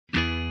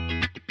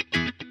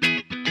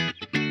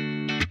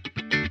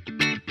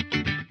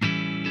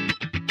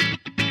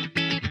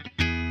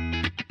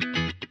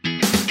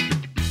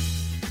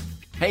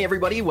Hey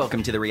everybody,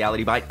 welcome to the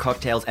Reality Bite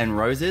Cocktails and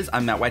Roses.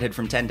 I'm Matt Whitehead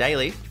from 10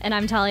 Daily. And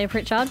I'm Talia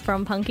Pritchard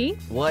from Punky.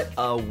 What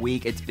a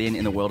week it's been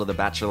in the world of the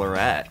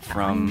Bachelorette.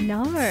 From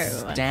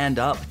stand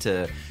up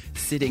to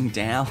sitting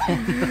down.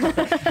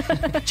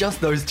 Just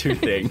those two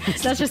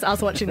things. That's just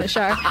us watching the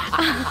show.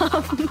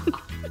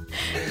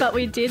 But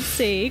we did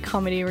see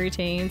comedy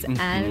routines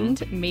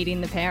and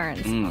meeting the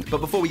parents. But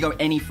before we go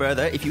any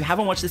further, if you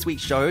haven't watched this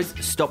week's shows,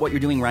 stop what you're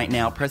doing right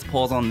now, press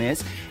pause on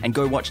this, and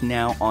go watch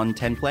now on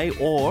 10 Play,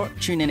 or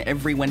tune in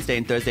every Wednesday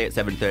and Thursday at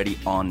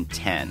 7:30 on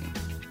 10.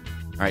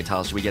 All right,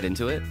 Tal, should we get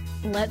into it?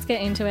 Let's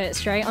get into it.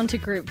 Straight onto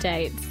group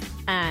dates.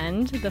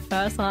 And the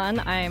first one,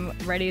 I'm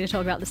ready to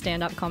talk about the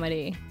stand-up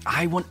comedy.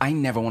 I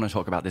never want to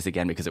talk about this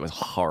again because it was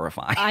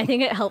horrifying. I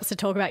think it helps to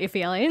talk about your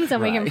feelings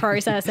and we can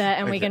process it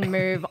and we can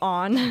move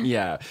on.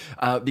 Yeah,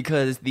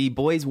 because the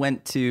boys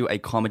went to a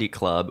comedy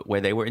club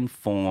where they were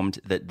informed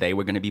that they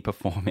were going to be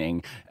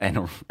performing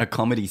a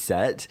comedy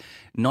set,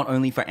 not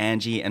only for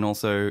Angie and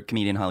also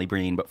comedian Harley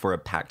Breen, but for a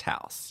packed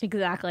house.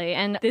 Exactly.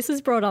 And this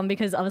was brought on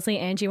because obviously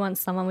Angie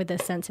wants someone with a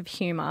sense of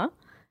humour.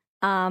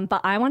 But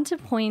I want to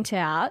point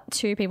out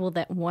two people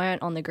that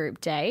weren't on the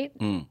group date.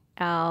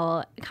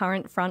 Our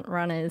current front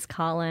runners,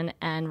 Carlin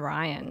and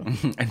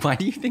Ryan. And why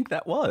do you think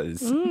that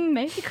was?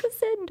 Maybe because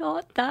they're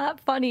not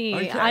that funny.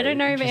 Okay, I don't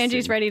know if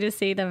Angie's ready to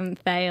see them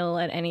fail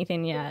at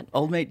anything yet.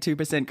 Old mate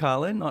 2%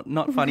 Carlin,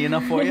 not funny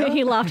enough for you?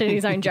 He laughed at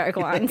his own joke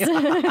once.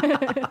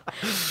 The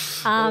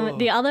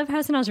other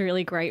person I was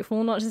really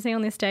grateful not to see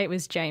on this date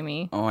was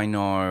Jamie. Oh, I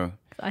know.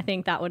 I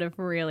think that would have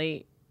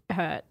really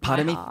hurt part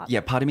of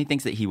me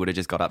thinks that he would have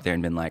just got up there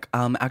and been like,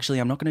 actually,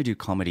 I'm not going to do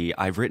comedy.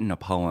 I've written a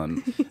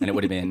poem. And it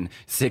would have been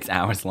 6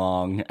 hours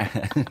long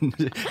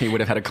and he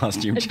would have had a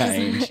costume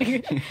change.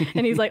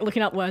 And he's like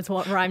looking up words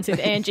what rhymes with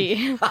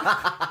Angie.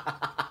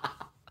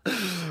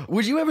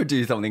 Would you ever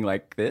do something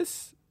like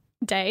this?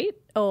 Date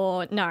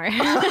or no?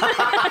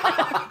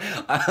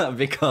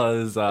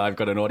 Because I've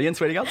got an audience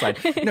waiting outside.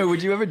 No,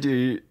 would you ever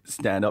do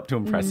stand-up to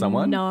impress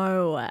someone?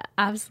 No,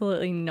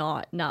 absolutely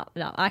not. No.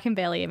 I can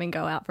barely even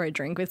go out for a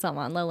drink with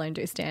someone, let alone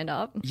do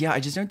stand-up. Yeah, I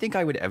just don't think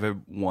I would ever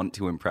want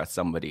to impress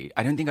somebody.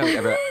 I don't think I would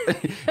ever,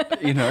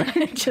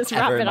 Just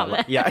wrap it up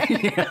there. Yeah.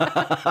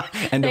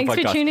 End Thanks of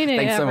podcast. for tuning in,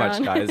 Thanks everyone.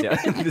 so much, guys.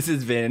 Yeah, this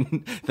has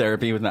been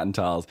Therapy with Matt and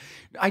Charles.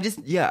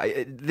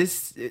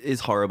 This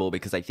is horrible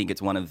because I think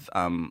it's one of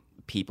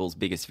people's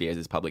biggest fears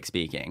is public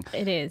speaking.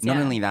 It is, Not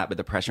only that, but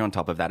the pressure on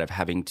top of that of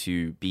having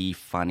to be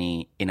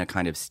funny in a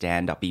kind of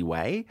stand-up-y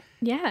way.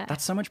 Yeah.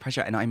 That's so much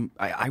pressure, and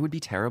I would be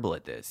terrible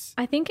at this.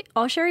 I think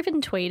Osher even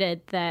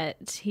tweeted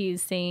that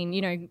he's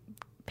seen,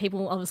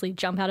 people obviously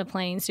jump out of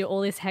planes, do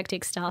all this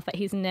hectic stuff, but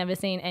he's never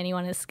seen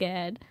anyone as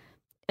scared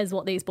as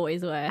what these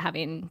boys were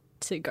having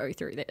to go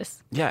through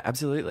this. Yeah,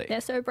 absolutely. They're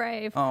so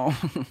brave. Oh.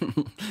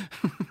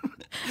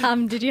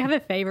 Did you have a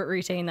favourite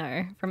routine,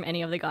 though, from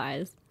any of the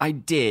guys? I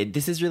did.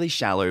 This is really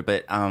shallow,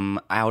 but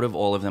out of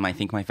all of them, I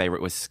think my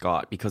favourite was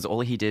Scott because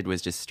all he did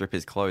was just strip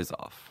his clothes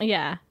off.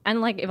 Yeah.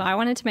 And, if I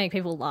wanted to make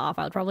people laugh,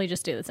 I'd probably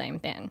just do the same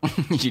thing.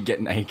 You'd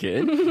get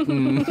naked.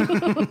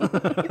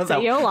 So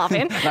you're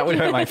laughing. That would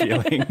hurt my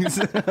feelings.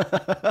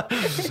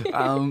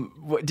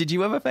 Did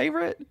you have a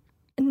favourite?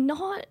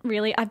 Not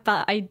really,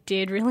 but I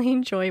did really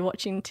enjoy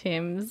watching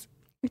Tim's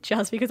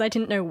just because I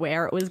didn't know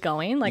where it was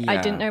going.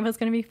 I didn't know if it was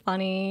going to be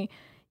funny.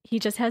 He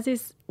just has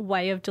this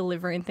way of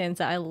delivering things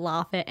that I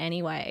laugh at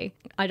anyway.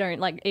 I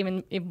don't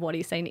even if what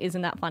he's saying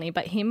isn't that funny,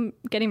 but him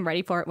getting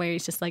ready for it where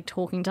he's just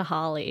talking to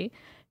Harley,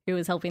 who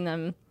was helping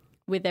them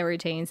with their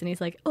routines, and he's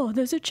like, oh,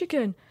 there's a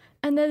chicken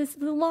and there's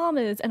the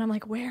llamas. And I'm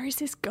like, where is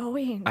this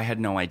going? I had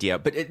no idea.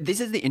 But this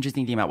is the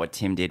interesting thing about what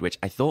Tim did, which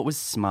I thought was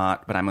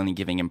smart, but I'm only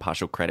giving him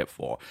partial credit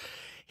for.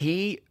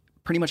 He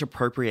pretty much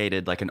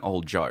appropriated an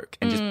old joke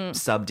and just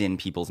subbed in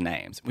people's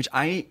names, which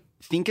I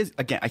think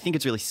I think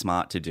it's really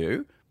smart to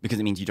do because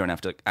it means you don't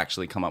have to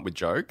actually come up with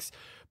jokes.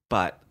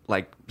 But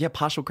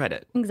partial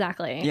credit.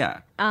 Exactly.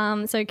 Yeah.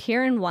 So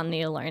Kieran won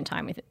the alone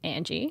time with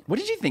Angie. What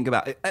did you think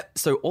about it?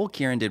 So all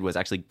Kieran did was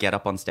actually get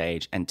up on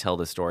stage and tell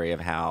the story of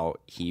how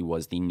he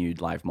was the nude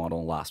live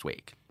model last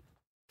week.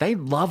 They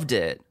loved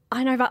it.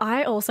 I know, but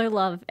I also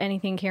love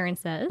anything Kieran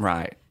says.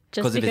 Right.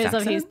 Just because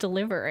of his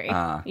delivery.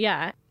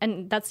 Yeah.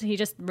 And he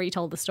just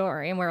retold the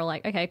story and we were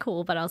like, okay,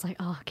 cool. But I was like,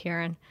 oh,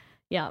 Kieran.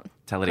 Yeah.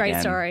 Tell it Great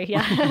again. story.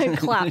 Yeah.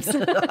 Claps.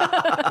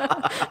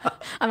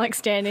 I'm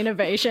standing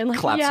ovation.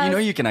 Claps.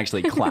 Yes. You can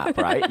actually clap,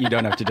 right? You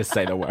don't have to just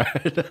say the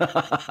word.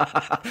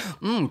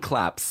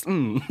 Claps.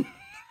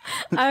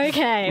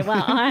 Okay.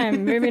 Well,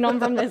 I'm moving on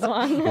from this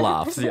one.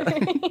 Laughs. Yeah.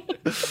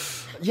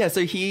 Yeah.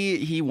 So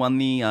he won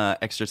the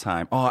extra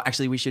time. Oh,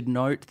 actually, we should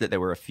note that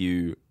there were a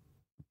few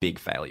big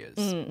failures,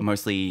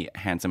 mostly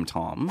Handsome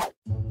Tom.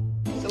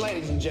 So,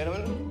 ladies and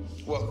gentlemen,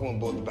 welcome on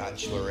board the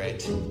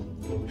Bachelorette.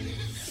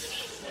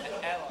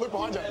 Put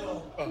behind you.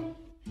 Oh.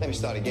 Let me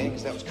start again,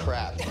 because that was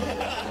crap.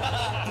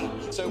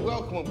 So,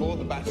 welcome on board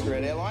the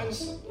Bachelorette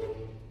Airlines.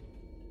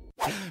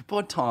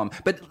 Poor Tom.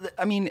 But,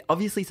 I mean,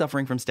 obviously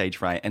suffering from stage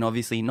fright and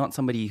obviously not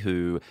somebody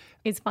who...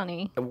 It's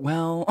funny.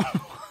 Well...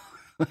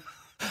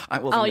 I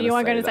wasn't Oh, you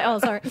weren't going to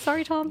that. say, oh,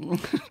 sorry, Tom.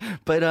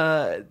 But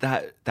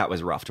that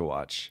was rough to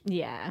watch.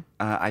 Yeah.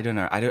 I don't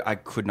know. I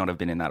could not have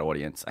been in that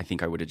audience. I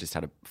think I would have just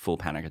had a full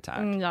panic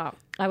attack. No,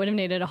 I would have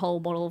needed a whole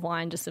bottle of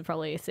wine just to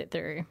probably sit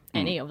through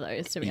any of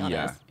those, to be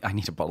honest. Yeah, I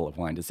need a bottle of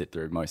wine to sit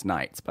through most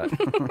nights, but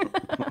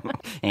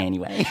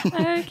anyway.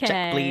 Okay.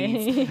 Check,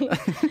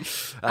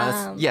 please.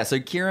 Yeah, so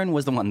Kieran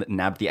was the one that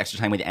nabbed the extra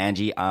time with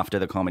Angie after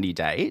the comedy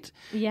date.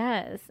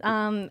 Yes.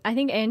 I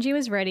think Angie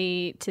was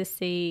ready to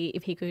see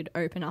if he could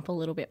open up a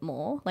little bit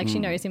more. Like, she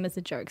knows him as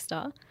a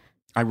jokester.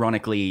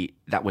 Ironically,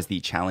 that was the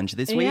challenge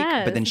this week,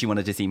 Yes. but then she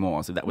wanted to see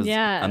more, so that was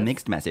Yes. a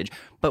mixed message.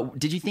 But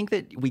did you think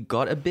that we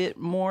got a bit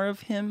more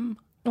of him?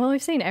 Well,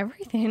 we've seen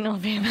everything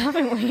of him,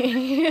 haven't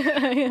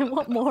we?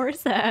 What more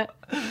is there?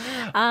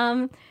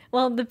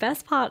 Well, the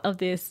best part of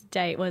this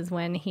date was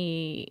when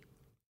he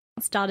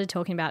started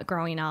talking about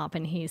growing up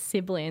and his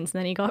siblings, and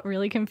then he got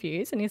really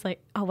confused and he's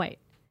like, oh, wait.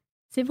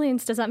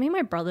 Siblings, does that mean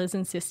my brothers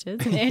and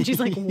sisters? And Angie's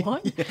like,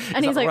 what?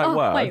 And he's like, right oh,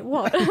 word? wait,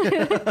 what?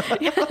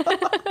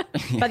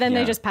 But then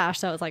they just pashed,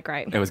 so it was like,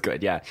 great. It was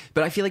good, yeah.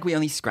 But I feel like we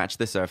only scratched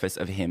the surface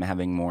of him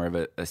having more of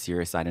a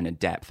serious side and a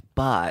depth.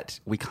 But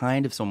we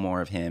kind of saw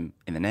more of him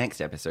in the next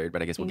episode,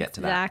 but I guess we'll get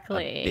to that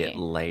a bit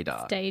later.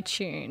 Stay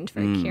tuned for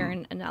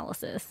Kieran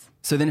analysis.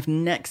 So then if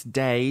next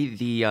day,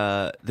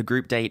 the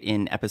group date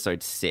in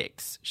episode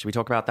 6, should we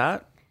talk about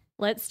that?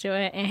 Let's do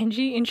it.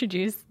 Angie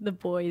introduced the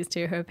boys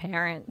to her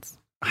parents.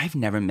 I've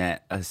never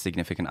met a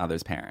significant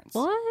other's parents.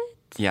 What?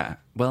 Yeah.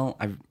 Well,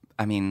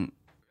 I mean...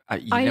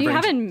 you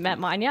haven't met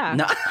mine, yeah.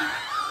 No.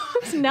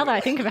 Now that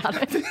I think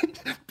about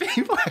it.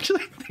 People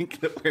actually think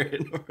that we're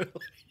in a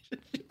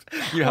relationship.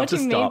 You have What to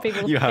do you mean stop.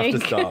 people You have to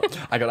think?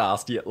 stop. I got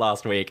asked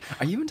last week,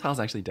 are you and Tals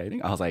actually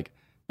dating? I was like,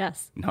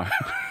 Yes. no.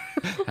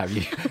 Have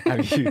you,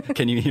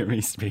 can you hear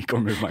me speak or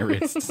move my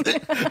wrists?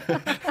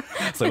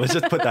 So let's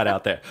just put that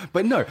out there.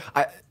 But no,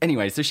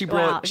 anyway, so she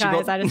brought... Wow,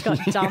 guys, I just got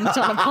dumped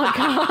on a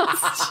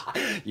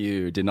podcast.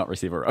 You did not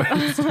receive a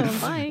rose.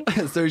 Bye.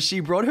 So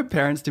she brought her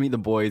parents to meet the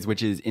boys,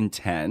 which is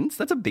intense.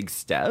 That's a big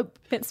step.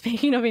 But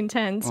speaking of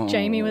intense,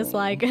 Jamie was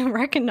like,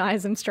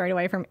 recognize him straight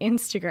away from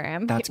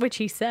Instagram, which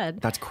he said.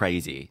 That's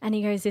crazy. And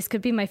he goes, this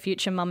could be my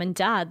future mum and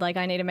dad. Like,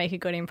 I need to make a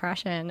good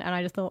impression. And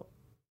I just thought,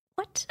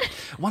 what?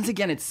 Once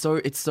again, it's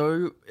so.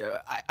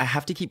 I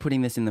have to keep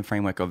putting this in the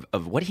framework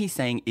of what he's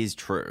saying is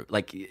true.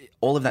 Like,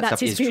 all of that That's stuff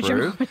his is future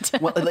true. mum and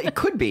dad. Well, like, it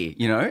could be,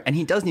 and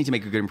he does need to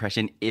make a good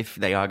impression if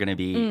they are going to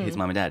be his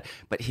mum and dad.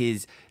 But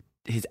his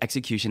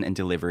execution and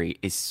delivery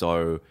is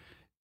so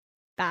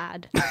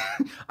Bad.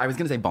 I was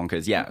going to say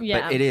bonkers, yeah.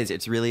 But it is.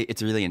 It's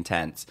really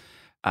intense.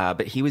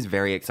 But he was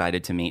very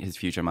excited to meet his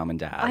future mum and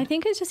dad. I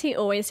think it's just he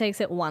always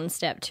takes it one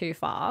step too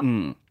far.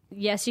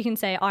 Yes, you can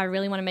say, I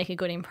really want to make a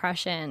good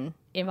impression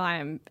if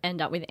I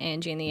end up with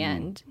Angie in the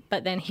end.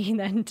 But then he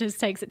then just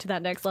takes it to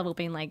that next level,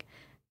 being like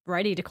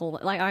ready to call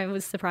it. Like, I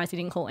was surprised he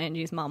didn't call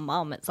Angie's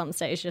mum at some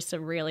stage just to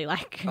really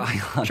like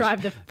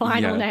drive the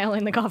final nail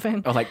in the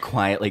coffin. Or like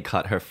quietly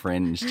cut her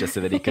fringe just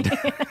so that he could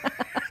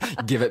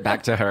give it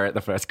back to her at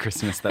the first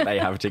Christmas that they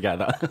have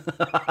together.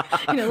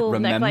 In a little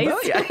necklace.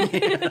 Yeah.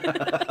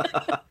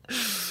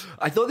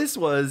 I thought this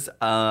was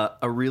a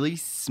really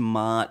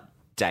smart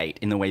date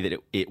in the way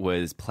that it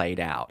was played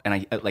out.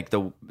 And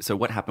so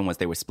what happened was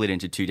they were split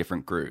into two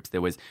different groups. There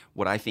was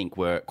what I think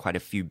were quite a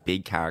few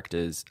big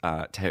characters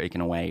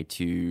taken away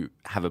to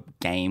have a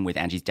game with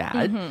Angie's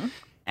dad. Mm-hmm.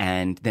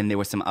 And then there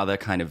were some other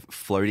kind of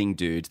floating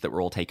dudes that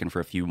were all taken for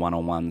a few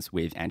one-on-ones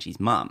with Angie's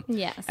mum.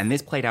 Yes. And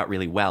this played out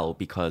really well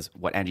because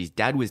what Angie's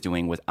dad was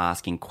doing was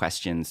asking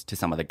questions to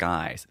some of the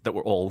guys that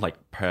were all like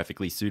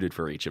perfectly suited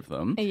for each of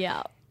them.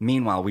 Yeah.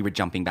 Meanwhile, we were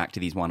jumping back to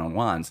these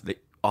one-on-ones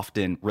that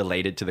often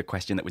related to the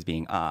question that was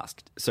being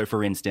asked. So,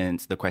 for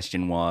instance, the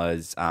question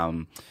was,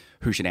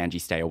 who should Angie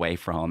stay away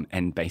from?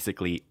 And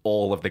basically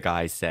all of the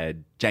guys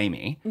said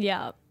Jamie.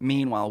 Yeah.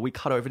 Meanwhile, we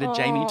cut over to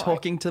Jamie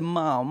talking to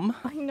mum.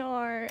 I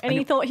know. And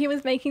he thought he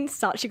was making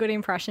such a good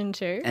impression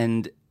too.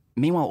 And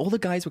meanwhile, all the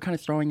guys were kind of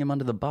throwing him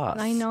under the bus.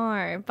 I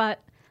know,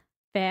 but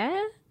fair?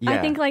 Yeah. I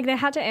think like they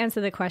had to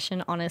answer the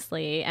question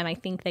honestly, and I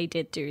think they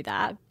did do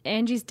that.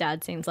 Angie's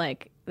dad seems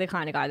like the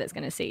kind of guy that's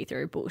going to see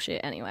through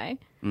bullshit anyway.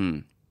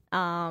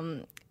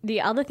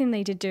 The other thing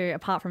they did do,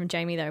 apart from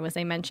Jamie though, was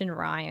they mentioned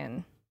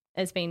Ryan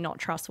as being not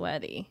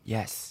trustworthy.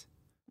 Yes.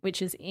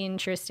 Which is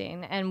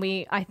interesting. And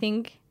I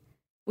think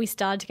we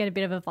started to get a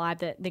bit of a vibe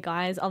that the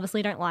guys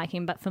obviously don't like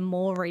him, but for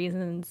more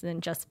reasons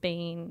than just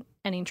being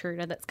an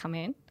intruder that's come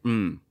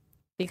in.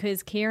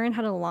 Because Kieran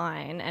had a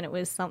line and it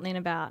was something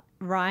about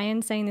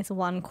Ryan saying this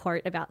one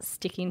quote about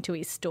sticking to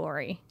his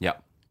story.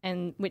 Yep.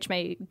 And which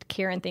made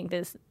Kieran think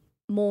there's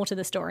more to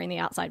the story in the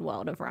outside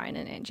world of Ryan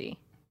and Angie.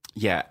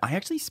 Yeah, I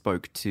actually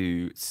spoke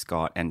to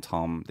Scott and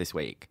Tom this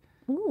week.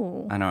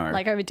 Ooh. I know.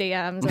 Like over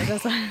DMs or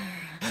just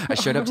I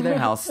showed up to their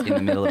house in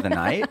the middle of the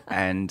night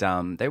and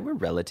they were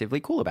relatively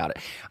cool about it.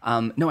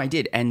 No, I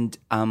did. And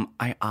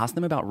I asked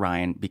them about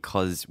Ryan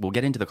because we'll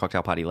get into the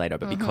cocktail party later,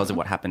 but because of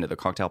what happened at the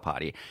cocktail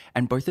party.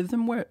 And both of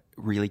them were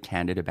really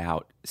candid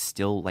about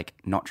still like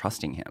not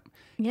trusting him.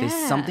 Yeah.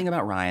 There's something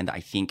about Ryan that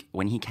I think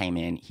when he came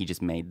in, he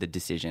just made the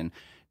decision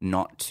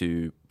not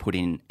to put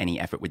in any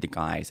effort with the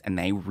guys, and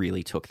they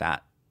really took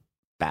that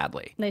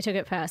badly. They took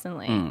it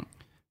personally.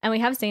 And we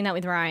have seen that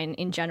with Ryan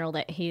in general,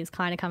 that he's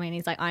kind of coming in,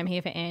 he's like, I'm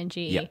here for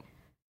Angie. Yep.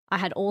 I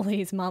had all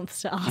these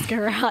months to ask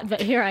her out, but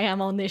here I am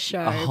on this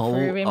show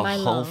proving my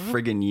love. A whole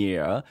friggin'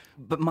 year.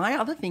 But my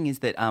other thing is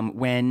that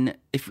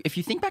if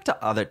you think back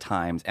to other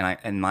times,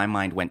 and my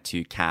mind went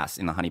to Cass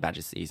in the Honey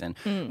Badger season,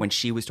 when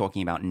she was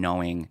talking about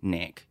knowing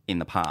Nick in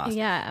the past,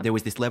 there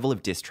was this level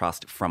of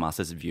distrust from us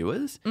as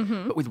viewers.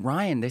 But with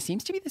Ryan, there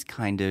seems to be this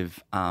kind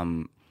of...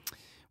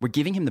 we're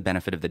giving him the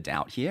benefit of the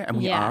doubt here, and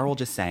we are all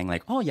just saying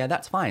like, oh yeah,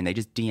 that's fine. They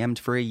just DM'd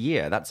for a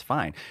year. That's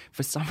fine.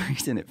 For some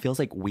reason, it feels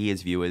like we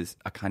as viewers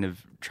are kind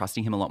of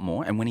trusting him a lot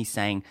more. And when he's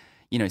saying,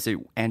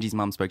 so Angie's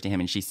mum spoke to him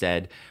and she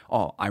said,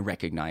 oh, I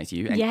recognize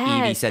you. And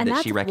Evie said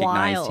that she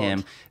recognized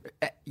him.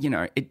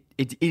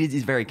 It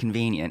is very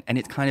convenient, and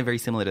it's kind of very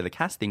similar to the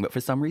Cass thing, but for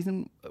some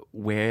reason,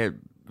 we're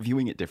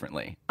viewing it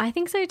differently. I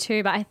think so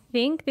too, but I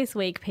think this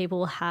week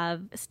people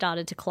have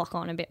started to clock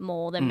on a bit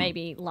more than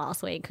maybe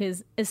last week,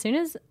 because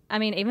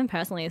even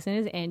personally, as soon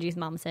as Angie's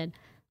mum said,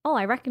 oh,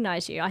 I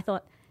recognize you, I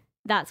thought,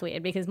 that's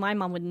weird, because my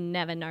mum would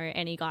never know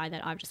any guy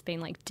that I've just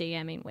been like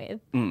DMing with.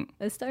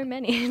 There's so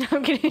many. No,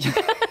 I'm kidding.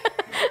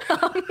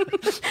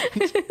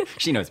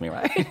 She knows me,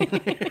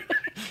 right?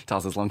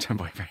 Talsa's long-term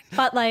boyfriend.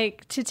 But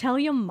like, to tell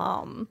your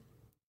mum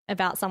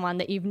about someone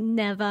that you've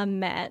never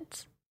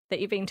met, that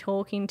you've been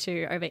talking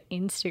to over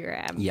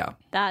Instagram,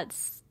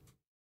 that's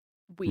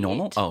weird.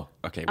 Normal? Oh,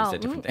 okay. We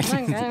said different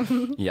things.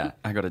 Okay. Yeah,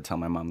 I got to tell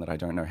my mum that I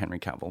don't know Henry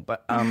Cavill,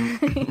 but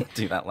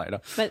do that later.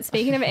 But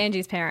speaking of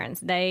Angie's parents,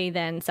 they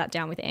then sat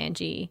down with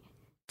Angie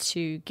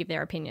to give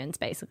their opinions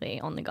basically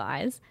on the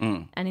guys.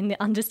 And in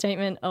the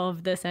understatement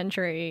of the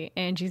century,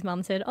 Angie's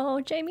mum said,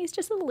 oh, Jamie's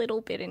just a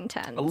little bit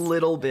intense. A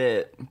little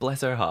bit.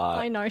 Bless her heart.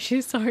 I know,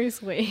 she's so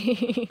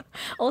sweet.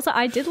 Also,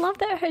 I did love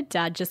that her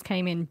dad just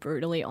came in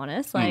brutally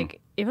honest.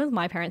 Like, if it was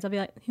my parents, I'd be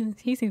like,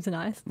 he seems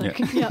nice. Like,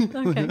 yeah,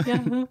 okay,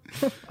 yeah.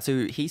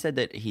 So he said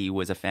that he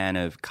was a fan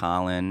of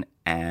Carlin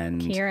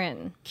and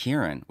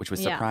Kieran, which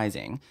was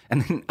surprising.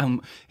 And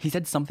then he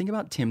said something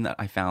about Tim that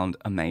I found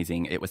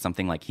amazing. It was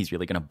something like, he's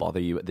really going to bother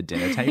you at the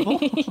dinner table.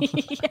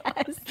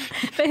 Yes.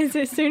 But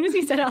as soon as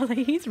he said it, I was like,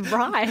 he's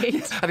right.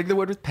 I think the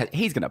word was,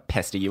 he's going to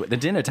pester you at the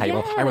dinner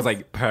table. Yes. I was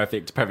like,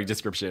 perfect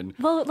description.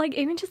 Well, like,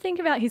 even just think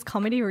about his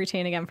comedy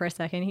routine again for a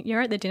second.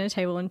 You're at the dinner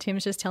table and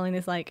Tim's just telling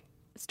this, like,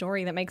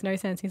 story that makes no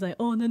sense. He's like,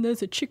 oh, and then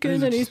there's a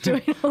chicken, and he's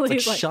doing all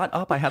these like, shut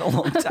up, I had a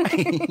long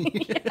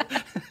day.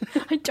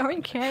 I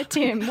don't care,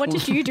 Tim. What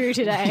did you do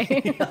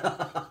today?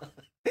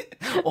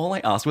 All I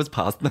asked was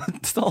pass the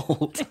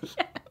salt.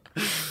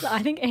 So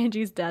I think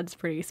Angie's dad's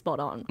pretty spot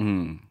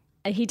on.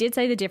 He did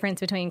say the difference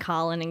between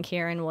Carlin and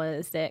Kieran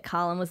was that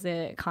Carlin was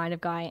the kind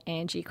of guy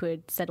Angie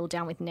could settle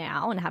down with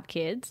now and have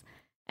kids,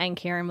 and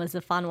Kieran was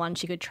the fun one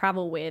she could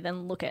travel with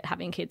and look at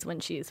having kids when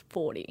she's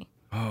 40.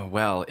 Oh,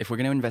 well, if we're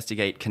going to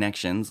investigate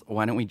connections,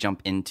 why don't we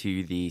jump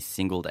into the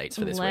single dates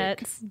for this week?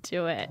 Let's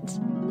do it.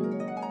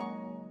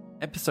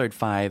 Episode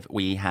 5,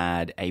 we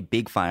had a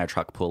big fire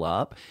truck pull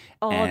up.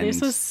 Oh, this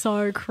was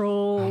so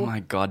cruel. Oh, my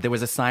God. There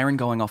was a siren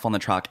going off on the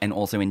truck and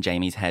also in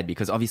Jamie's head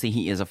because obviously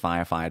he is a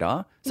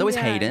firefighter. So is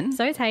Hayden.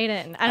 So is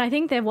Hayden. And I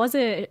think there was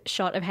a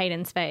shot of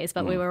Hayden's face,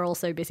 but we were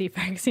also busy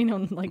focusing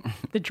on like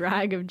the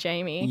drag of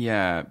Jamie.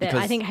 Yeah.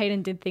 I think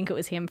Hayden did think it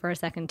was him for a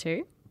second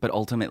too. But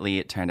ultimately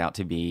it turned out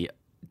to be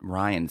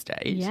Ryan's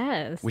date.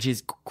 Yes. Which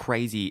is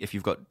crazy if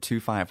you've got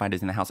 2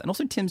 firefighters in the house. And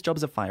also Tim's job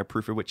as a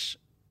fireproofer, which...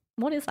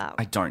 What is that?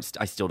 I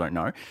still don't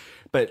know.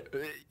 But,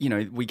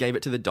 we gave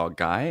it to the dog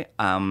guy.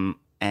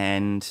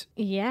 And...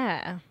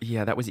 Yeah,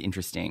 that was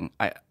interesting.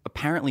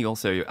 Apparently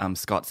also,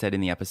 Scott said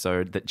in the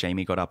episode that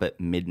Jamie got up at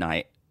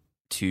midnight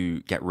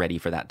to get ready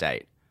for that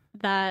date.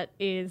 That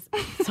is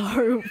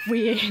so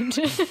weird.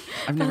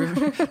 I've never.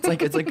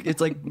 It's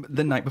like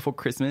the night before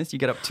Christmas. You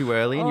get up too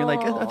early, and you're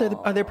like,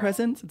 "Are there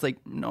presents?" It's like,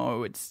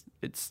 no, it's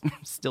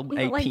still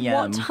 8 p.m.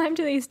 What time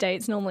do these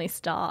dates normally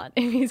start?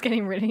 If he's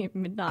getting ready at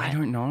midnight, I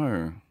don't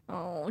know.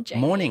 Oh, Jamie.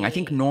 Morning. I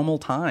think normal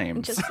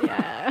times.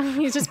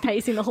 He's just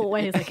pacing the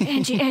hallway. He's like,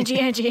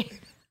 Angie.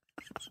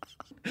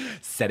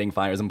 Setting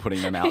fires and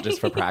putting them out just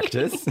for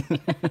practice.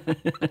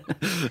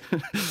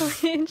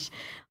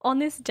 On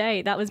this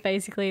date, that was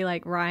basically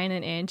like Ryan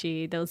and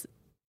Angie.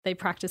 They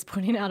practiced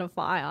putting out a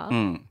fire,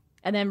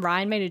 and then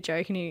Ryan made a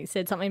joke and he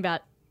said something about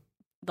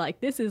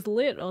like this is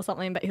lit or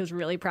something, but he was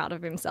really proud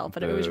of himself,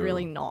 but it was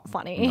really not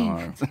funny.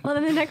 No. Well,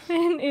 then the next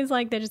thing is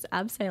like they're just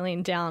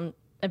abseiling down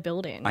a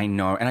building. I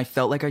know, and I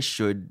felt like I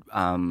should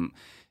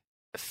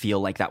feel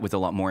like that was a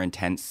lot more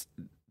intense.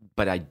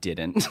 But I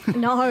didn't.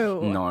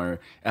 No.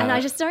 And I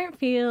just don't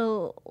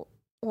feel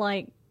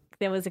like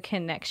there was a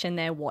connection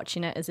there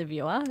watching it as a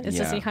viewer. It's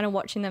just you're kind of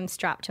watching them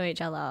strapped to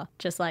each other,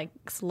 just like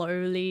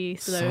slowly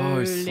drop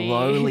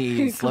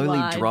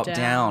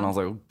down. I was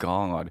like, oh,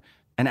 God.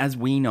 And as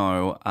we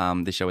know,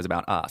 the show is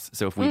about us.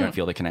 So if we don't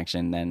feel the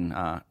connection, then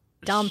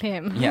dump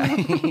him.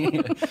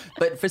 Yeah.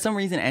 But for some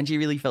reason, Angie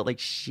really felt like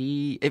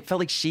it felt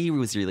like she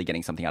was really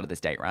getting something out of this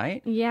date,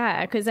 right?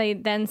 Yeah, because they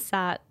then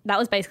that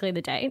was basically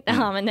the date,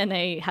 and then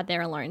they had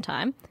their alone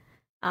time.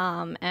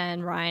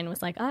 And Ryan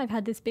was like, I've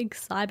had this big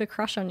cyber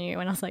crush on you.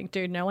 And I was like,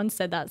 dude, no one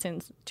said that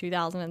since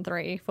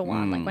 2003 for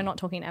one. Like, we're not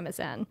talking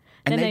MSN.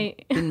 And they've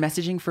been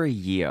messaging for a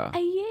year. A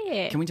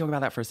year. Can we talk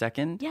about that for a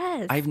second?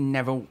 Yes. I've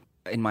never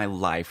in my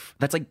life,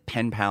 that's like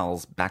pen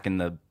pals back in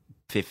the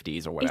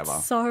 50s or whatever.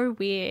 It's so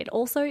weird.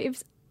 Also,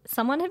 if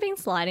someone had been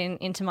sliding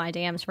into my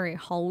DMs for a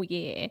whole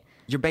year,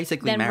 you're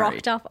basically then married.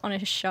 rocked up on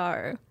a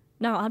show.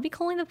 No, I'd be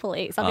calling the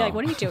police. I'd be like,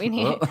 what are you doing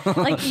here?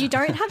 Like, you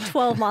don't have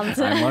 12 months.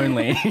 I'm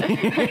lonely.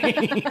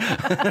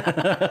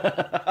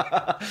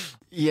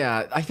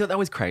 Yeah, I thought that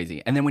was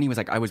crazy. And then when he was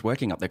like, I was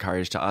working up the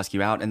courage to ask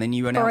you out, and then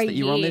you announced that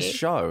you were on this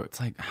show.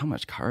 It's like, how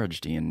much courage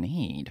do you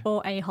need?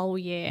 For a whole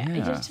year.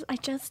 Yeah. I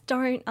just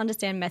don't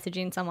understand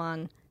messaging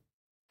someone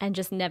and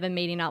just never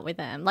meeting up with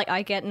them. Like,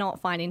 I get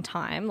not finding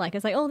time. Like,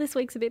 it's like, oh, this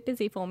week's a bit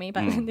busy for me,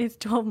 but this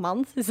 12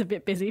 months is a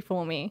bit busy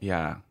for me.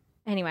 Yeah.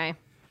 Anyway,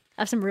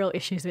 I have some real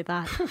issues with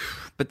that.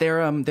 But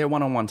their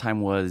one-on-one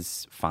time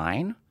was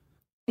fine.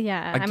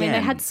 Yeah. Again, I mean,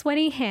 they had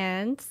sweaty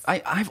hands.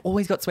 I've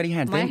always got sweaty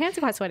hands. My hands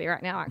are quite sweaty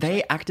right now, actually.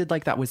 They acted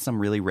like that was some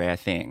really rare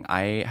thing.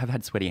 I have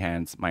had sweaty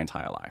hands my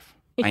entire life.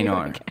 I know.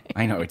 Okay.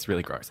 I know. It's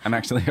really gross. I'm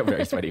actually a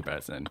very sweaty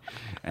person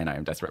and I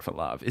am desperate for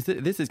love.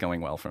 This is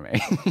going well for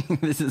me.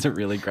 This is a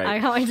really great... I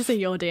can't wait to see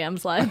your DM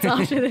slides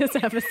after this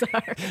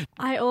episode.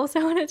 I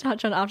also want to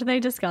touch on, after they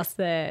discuss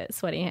their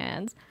sweaty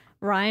hands,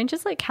 Ryan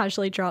just like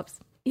casually drops,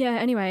 yeah,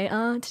 anyway,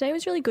 today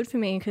was really good for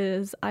me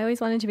because I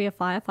always wanted to be a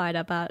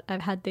firefighter, but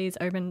I've had these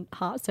open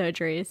heart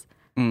surgeries.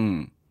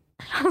 I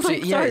was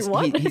like, sorry,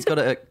 what? He's got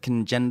a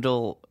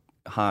congenital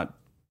heart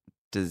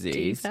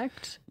disease.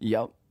 Defect?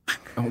 Yep.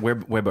 We're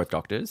both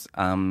doctors.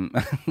 And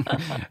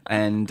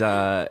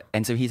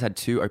so he's had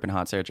 2 open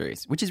heart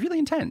surgeries, which is really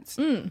intense.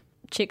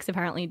 Chicks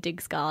apparently dig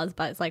scars,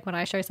 but it's like when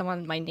I show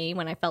someone my knee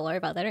when I fell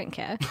over, they don't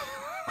care.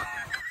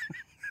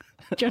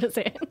 Do you want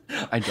to see it?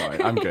 I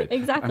don't. I'm good.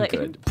 Exactly. I'm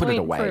good. Put it Point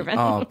away. proven.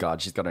 Oh,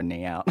 God, she's got her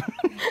knee out.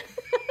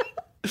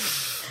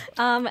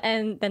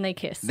 And then they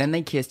kissed.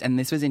 And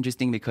this was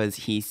interesting because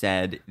he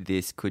said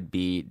this could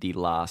be the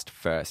last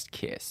first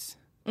kiss.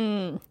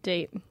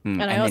 Deep.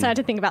 And I also had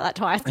to think about that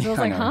twice because I was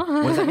like, huh?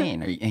 What does that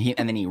mean?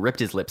 And then he ripped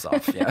his lips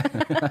off. Yeah.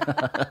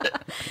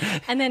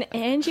 And then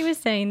Angie was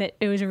saying that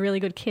it was a really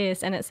good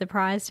kiss and it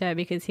surprised her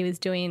because he was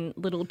doing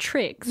little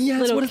tricks.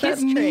 Yes, little what does that kiss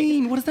tricks.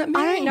 mean? What does that mean?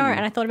 I don't know.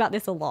 And I thought about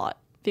this a lot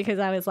because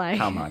I was like...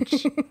 How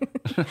much?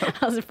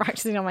 I was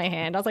practicing on my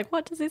hand. I was like,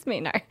 what does this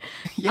mean? No.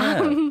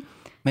 Yeah.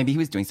 Maybe he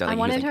was doing something. I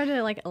wanted her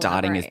to like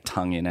darting his elaborate.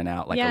 tongue in and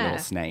out like a little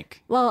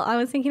snake. Well, I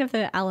was thinking of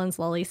the Allen's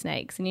lolly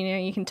snakes, and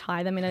you can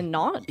tie them in a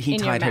knot. He in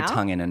tied your her mouth.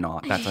 tongue in a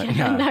knot. That's what,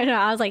 No,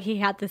 I was like, he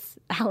had this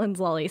Allen's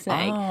lolly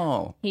snake.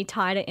 Oh. He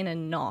tied it in a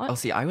knot. Oh,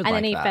 see, I would and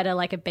like then he that. fed her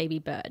like a baby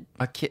bird.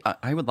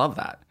 I would love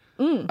that.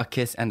 A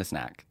kiss and a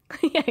snack.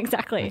 Yeah,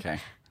 exactly. Okay.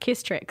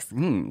 Kiss tricks.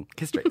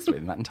 Kiss tricks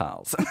with Matt and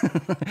Tiles.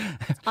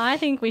 I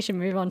think we should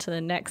move on to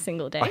the next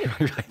single date.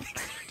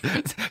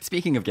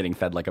 Speaking of getting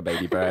fed like a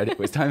baby bird, it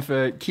was time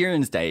for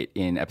Kieran's date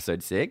in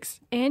episode 6.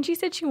 Angie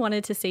said she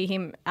wanted to see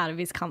him out of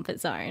his comfort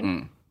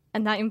zone.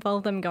 And that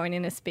involved them going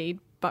in a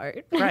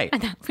speedboat. Right.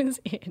 And that was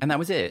it. And that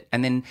was it.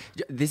 And then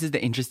this is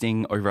the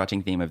interesting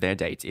overarching theme of their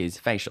dates is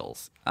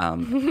facials.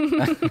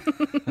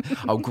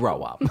 I'll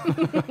grow up.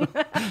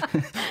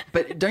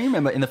 But don't you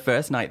remember in the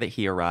first night that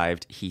he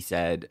arrived, he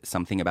said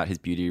something about his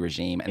beauty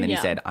regime. And then he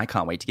said, I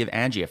can't wait to give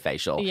Angie a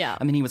facial. Yeah.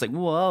 And then he was like,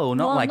 whoa,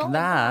 not like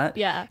that.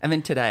 Yeah. And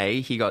then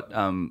today he got,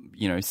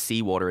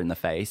 seawater in the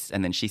face.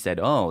 And then she said,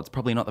 oh, it's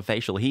probably not the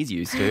facial he's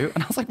used to.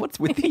 And I was like, what's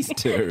with these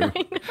two?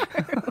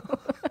 I know.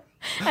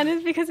 And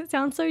it's because it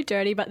sounds so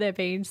dirty, but they're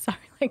being so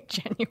like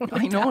genuine.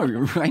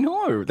 I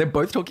know. They're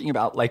both talking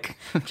about like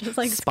just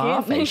like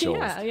spa skin.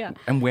 facials. Yeah.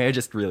 And we're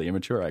just really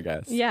immature, I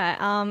guess. Yeah,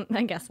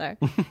 I guess so.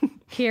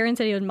 Kieran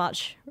said he would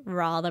much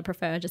rather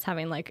prefer just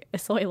having like a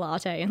soy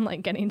latte and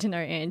like getting to know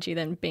Angie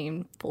than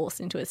being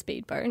forced into a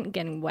speedboat and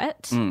getting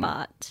wet.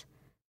 But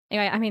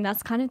anyway, I mean,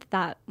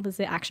 that was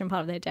the action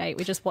part of their date.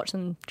 We just watched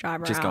them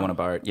drive around. Just go on a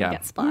boat, yeah. And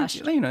get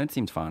splashed. It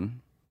seemed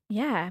fun.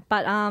 Yeah,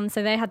 but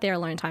so they had their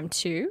alone time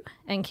too,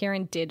 and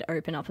Kieran did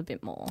open up a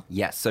bit more.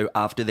 Yes, so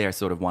after their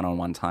sort of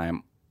one-on-one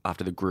time,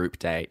 after the group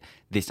date,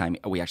 this time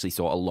we actually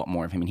saw a lot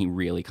more of him and he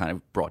really kind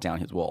of brought down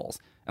his walls.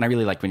 And I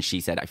really liked when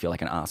she said, I feel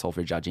like an asshole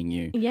for judging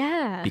you.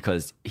 Yeah.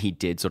 Because he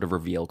did sort of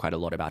reveal quite a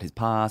lot about his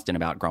past and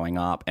about growing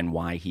up and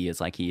why he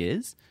is like he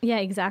is. Yeah,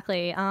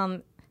 exactly.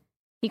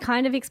 He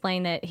kind of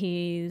explained that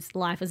his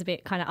life was a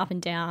bit kind of up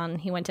and down.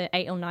 He went to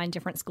 8 or 9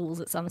 different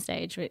schools at some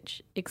stage,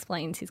 which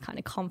explains his kind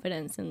of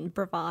confidence and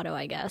bravado,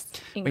 I guess.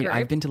 In Wait, group.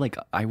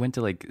 I went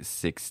to like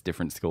 6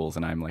 different schools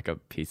and I'm like a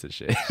piece of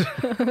shit.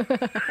 How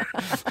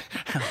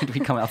did we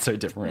come out so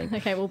different?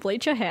 Okay, we'll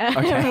bleach your hair.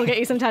 Okay. We'll get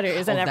you some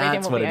tattoos and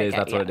everything will be okay.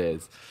 That's what it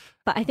is.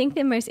 But I think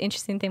the most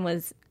interesting thing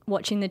was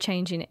watching the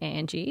change in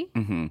Angie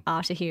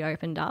after he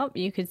opened up.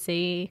 You could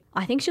see,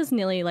 I think she was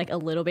nearly like a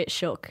little bit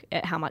shook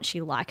at how much she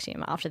liked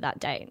him after that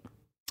date.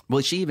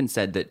 Well, she even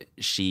said that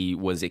she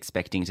was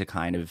expecting to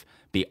kind of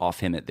be off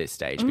him at this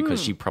stage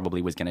because she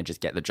probably was going to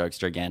just get the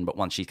jokester again. But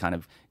once she kind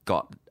of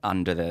got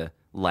under the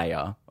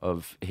layer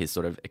of his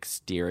sort of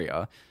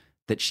exterior,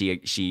 that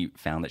she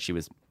found that she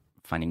was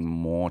finding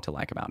more to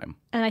like about him.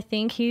 And I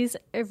think he's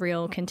a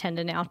real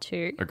contender now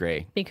too.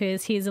 Agree.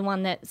 Because he's the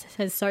one that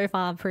has so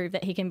far proved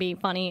that he can be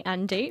funny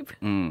and deep.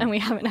 And we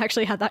haven't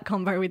actually had that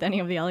combo with any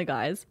of the other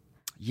guys.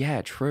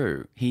 Yeah,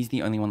 true. He's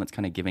the only one that's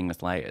kind of giving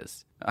us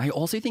layers. I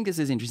also think this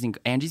is interesting.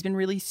 Angie's been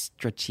really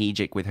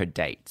strategic with her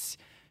dates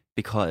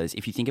because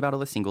if you think about all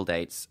the single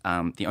dates,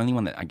 the only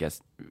one that I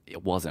guess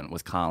it wasn't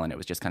was Carlin. It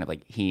was just kind of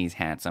like, he's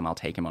handsome, I'll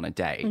take him on a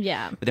date.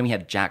 Yeah. But then we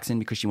had Jackson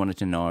because she wanted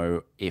to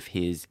know if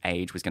his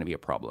age was going to be a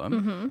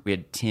problem. We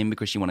had Tim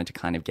because she wanted to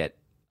kind of get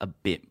a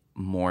bit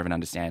more of an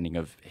understanding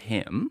of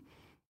him.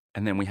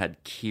 And then we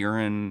had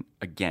Kieran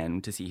again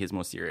to see his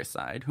more serious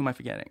side. Who am I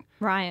forgetting?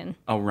 Ryan.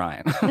 Oh,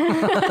 Ryan.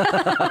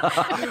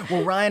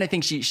 Well, Ryan, I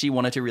think she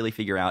wanted to really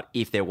figure out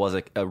if there was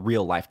a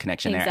real life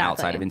connection there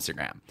outside of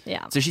Instagram.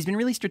 Yeah. So she's been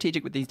really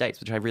strategic with these dates,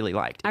 which I really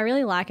liked. I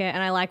really like it,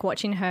 and I like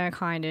watching her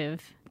kind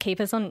of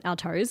keep us on our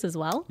toes as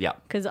well. Yeah.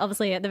 Because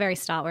obviously at the very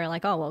start we're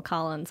like, oh, well,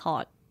 Carlin's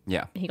hot.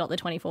 Yeah. He got the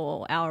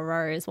 24-hour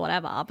rose,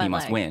 whatever. But He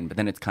must win. But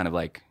then it's kind of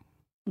like,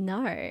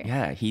 no.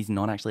 yeah, he's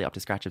not actually up to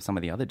scratch of some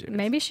of the other dudes.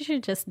 Maybe she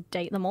should just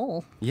date them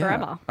all Yeah.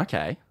 forever.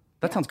 Okay.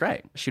 That sounds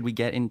great. Should we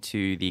get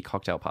into the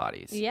cocktail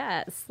parties?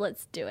 Yes,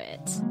 let's do it.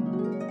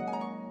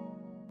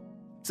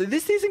 So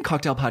this season,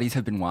 cocktail parties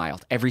have been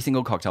wild. Every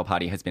single cocktail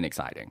party has been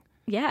exciting.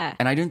 Yeah.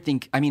 And I don't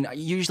think, I mean,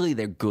 usually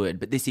they're good,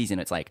 but this season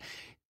it's like,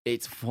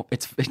 it's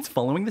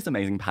following this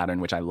amazing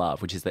pattern, which I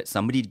love, which is that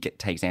somebody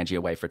takes Angie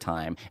away for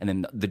time and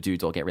then the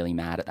dudes all get really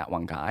mad at that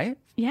one guy.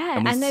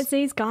 Yeah, and there's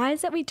these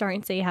guys that we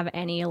don't see have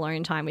any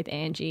alone time with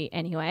Angie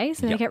anyway,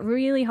 so they get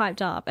really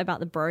hyped up about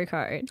the bro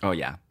code. Oh,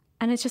 yeah.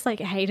 And it's just like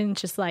Hayden's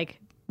just like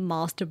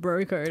master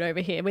bro code over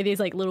here with his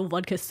like little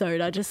vodka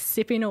soda just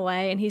sipping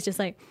away, and he's just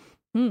like,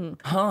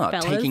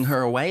 fellas. Taking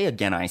her away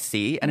again, I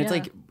see. And it's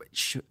Yeah.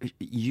 like,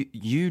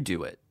 you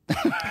do it.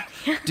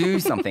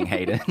 Do something,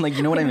 Hayden. Like,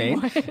 you know what I mean?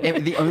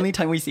 The only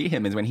time we see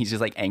him is when he's just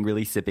like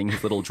angrily sipping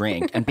his little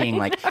drink and being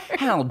like,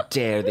 how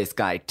dare this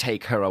guy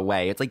take her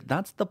away? It's like,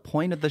 that's the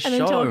point of the And show,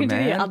 then talking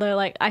man. to the other,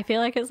 like, I feel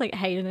like it's like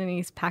Hayden and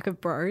his pack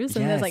of bros,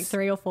 and there's like Yes.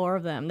 3 or 4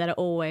 of them that are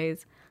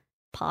always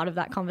part of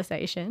that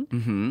conversation.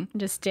 Mm-hmm.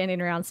 Just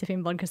standing around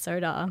sipping vodka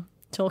soda,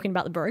 talking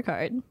about the bro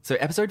code. So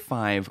episode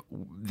 5,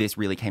 this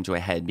really came to a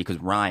head because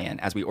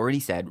Ryan, as we already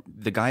said,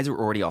 the guys are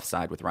already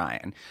offside with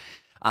Ryan.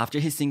 After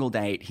his single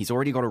date, he's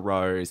already got a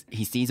rose.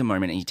 He sees a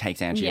moment and he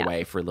takes Angie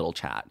away for a little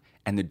chat.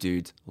 And the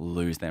dudes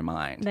lose their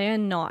mind. They are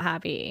not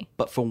happy.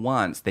 But for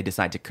once, they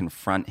decide to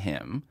confront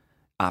him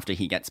after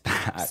he gets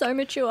back. So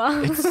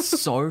mature.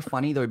 It's so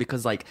funny though,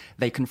 because like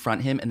they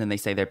confront him and then they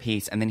say their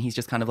piece and then he's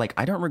just kind of like,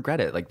 I don't regret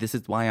it. Like, this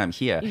is why I'm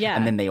here. Yeah.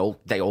 And then they all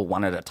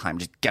one at a time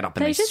just get up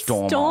and they just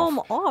storm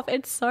off.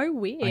 It's so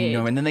weird. I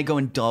know. And then they go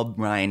and dob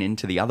Ryan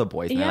into the other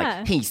boys and they're Yeah.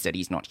 like, he said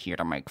he's not here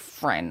to make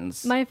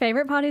friends. My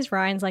favorite part is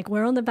Ryan's like,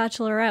 we're on the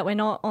Bachelorette. We're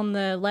not on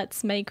the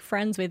Let's Make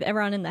Friends with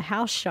Everyone in the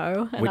House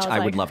show. And Which I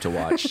would like, love to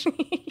watch.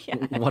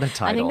 Yeah. What a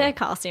title. I think they're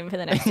casting for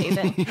the next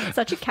season.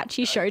 Such a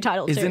catchy show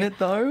title too. Isn't it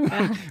though?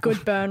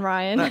 Good burn,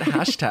 Ryan. That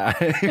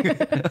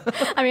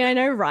hashtag. I mean, I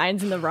know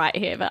Ryan's in the right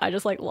here, but I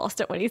just like lost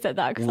it when he said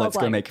that. 'Cause Let's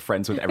I go was make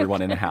friends with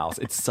everyone in the house.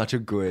 It's such a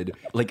good,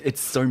 like, it's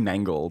so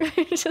mangled.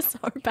 like, it's just so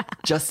bad.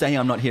 Just say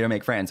I'm not here to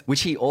make friends,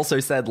 which he also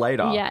said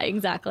later. Yeah,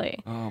 exactly.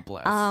 Oh,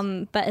 bless.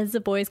 But as the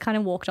boys kind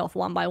of walked off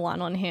one by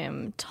one on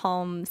him,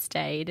 Tom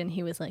stayed and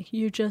he was like,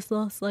 you just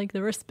lost like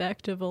the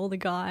respect of all the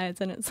guys.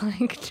 And it's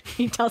like,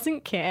 he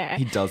doesn't care.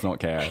 He does not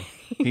care.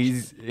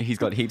 He's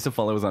got heaps of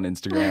followers on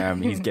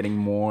Instagram. He's getting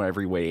more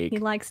every week. He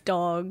likes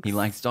dogs. He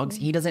likes dogs.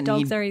 He doesn't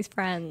Dogs need are his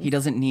friends. He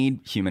doesn't need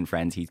human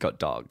friends. He's got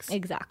dogs.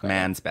 Exactly.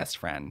 Man's best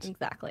friend.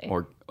 Exactly.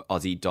 Or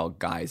Aussie dog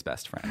guy's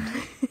best friend.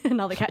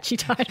 Another catchy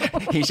title.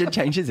 He should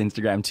change his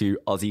Instagram to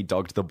Aussie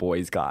dogged the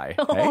boys guy.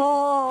 Hey?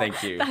 Oh,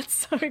 Thank you.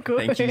 That's so good.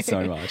 Thank you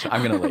so much.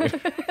 I'm going to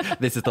leave.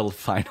 This is the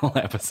final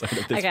episode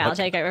of this Okay, I'll podcast.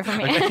 take over from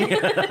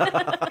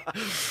here.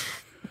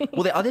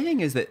 Well, the other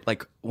thing is that,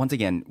 like, once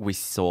again, we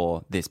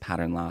saw this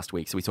pattern last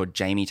week. So we saw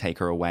Jamie take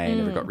her away and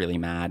everyone got really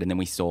mad. And then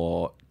we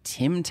saw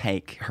Tim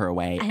take her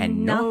away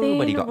and nothing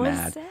nobody got was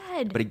mad.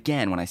 said. But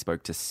again, when I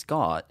spoke to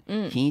Scott,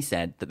 he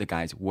said that the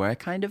guys were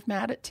kind of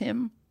mad at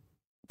Tim.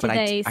 Did But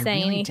they I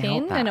say really doubt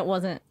anything? that. And it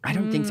wasn't. I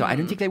don't think so. I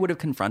don't think they would have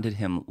confronted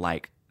him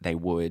like they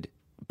would.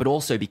 But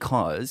also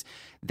because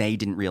they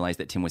didn't realize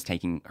that Tim was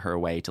taking her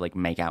away to like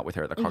make out with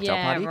her at the cocktail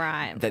Yeah, party.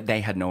 right. That they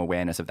had no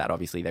awareness of that.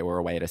 Obviously, they were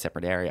away at a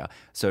separate area.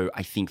 So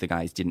I think the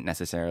guys didn't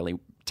necessarily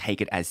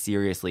take it as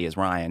seriously as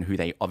Ryan, who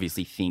they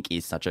obviously think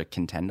is such a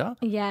contender.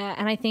 Yeah,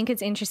 and I think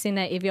it's interesting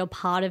that if you're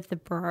part of the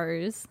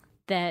bros,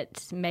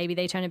 that maybe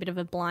they turn a bit of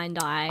a blind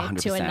eye 100%.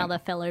 to another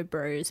fellow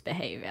bro's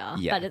behavior.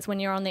 Yeah. But it's when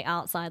you're on the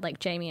outside, like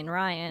Jamie and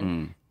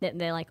Ryan, that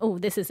they're like, oh,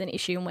 this is an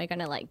issue and we're going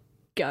to like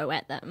go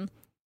at them.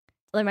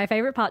 Like my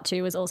favorite part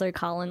too was also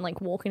Colin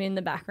like walking in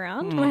the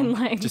background when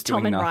like Just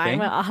Tom doing and Ryan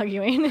nothing. were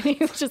arguing, and he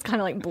was just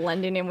kind of like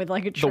blending in with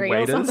like a tree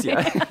or something.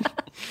 Yeah.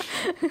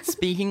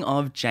 Speaking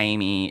of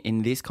Jamie,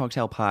 in this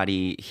cocktail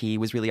party, he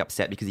was really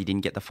upset because he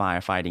didn't get the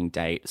firefighting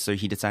date. So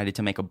he decided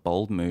to make a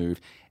bold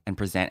move and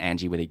present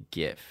Angie with a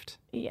gift.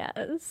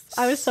 Yes.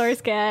 I was so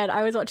scared.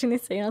 I was watching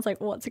this scene. I was like,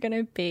 what's it going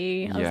to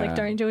be? I was Yeah. like,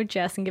 don't do a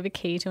Jess and give a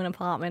key to an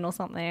apartment or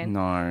something.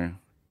 No.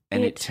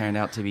 And it turned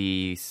out to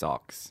be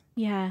socks.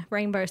 Yeah,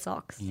 rainbow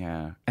socks.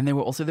 Yeah. And there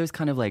were also those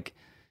kind of like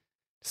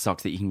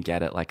socks that you can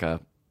get at like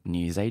a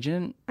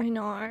newsagent. I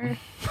know.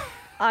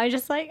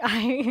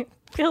 I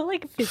feel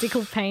like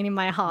physical pain in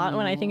my heart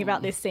when I think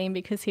about this scene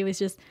because he was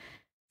just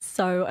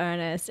so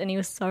earnest and he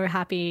was so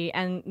happy.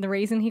 And the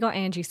reason he got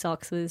Angie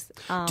socks was...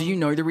 Do you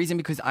know the reason?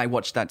 Because I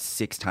watched that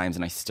 6 times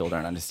and I still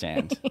don't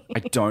understand. I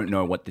don't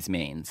know what this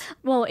means.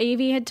 Well,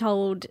 Evie had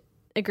told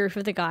a group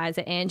of the guys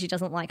that Angie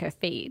doesn't like her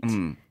feet.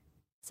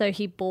 So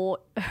he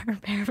bought her a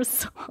pair of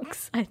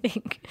socks, I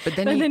think. But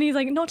then he's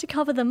like, not to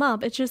cover them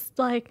up. It's just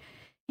like,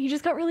 he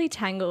just got really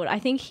tangled. I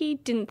think he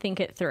didn't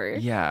think it through.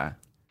 Yeah.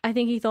 I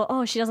think he thought,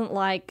 oh, she doesn't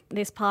like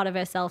this part of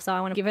herself, so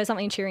I want to give her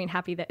something cheery and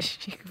happy that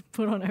she could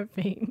put on her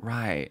feet.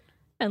 Right.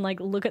 And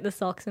like look at the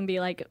socks and be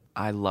like,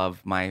 I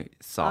love my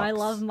socks. I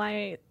love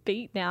my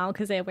feet now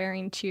because they're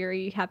wearing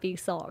cheery, happy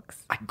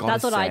socks.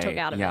 That's what I took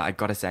out of it. Yeah, I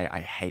gotta say, I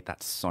hate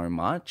that so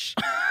much.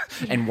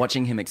 And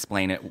watching him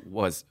explain it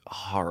was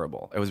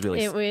horrible. It was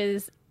really... It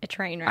was a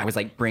train wreck. I was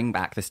like, bring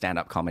back the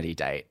stand-up comedy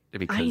date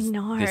because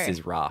know. this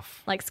is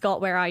rough. like,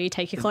 Scott, where are you?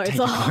 Take your clothes Take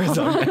your off. clothes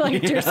off.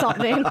 Like, do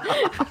something.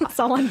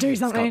 Someone do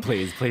something.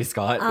 Scott, please,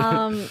 Scott.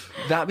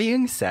 That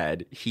being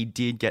said, he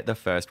did get the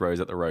first rose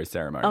at the rose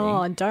ceremony.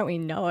 Oh, don't we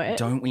know it?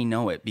 Don't we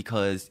know it?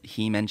 Because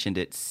he mentioned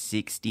it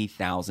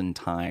 60,000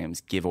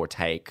 times, give or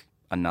take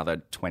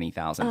another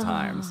 20,000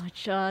 times.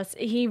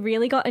 He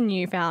really got a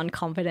newfound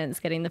confidence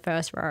getting the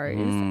first rose.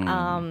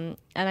 And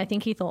I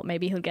think he thought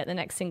maybe he'll get the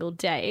next single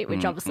date,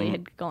 which obviously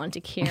had gone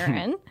to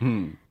Kieran.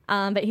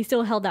 But he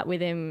still held that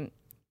with him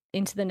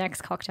into the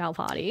next cocktail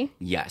party.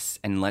 Yes.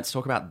 And let's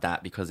talk about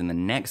that because in the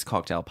next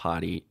cocktail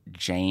party,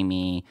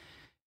 Jamie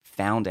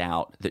found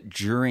out that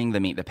during the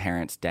Meet the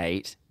Parents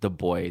date, the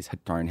boys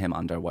had thrown him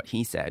under what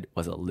he said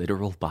was a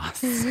literal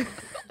bus.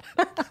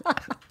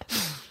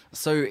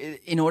 So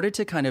in order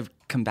to kind of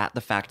combat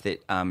the fact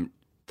that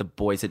the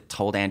boys had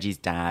told Angie's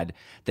dad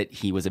that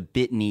he was a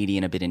bit needy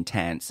and a bit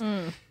intense,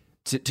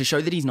 to show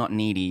that he's not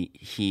needy,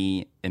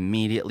 he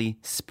immediately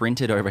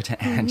sprinted over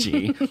to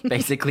Angie,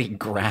 basically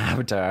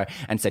grabbed her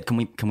and said, can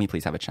we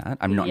please have a chat?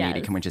 I'm not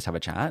needy. Can we just have a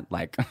chat?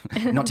 Like,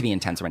 not to be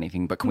intense or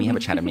anything, but can we have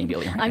a chat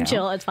immediately right now? I'm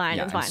chill. It's fine.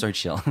 Yeah, it's fine. I'm so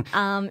chill.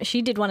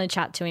 She did want to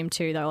chat to him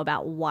too, though,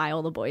 about why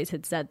all the boys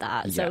had said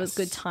that. So it was Yes.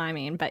 good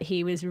timing, but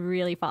he was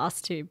really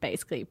fast to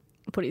basically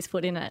put his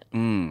foot in it.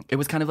 It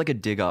was kind of like a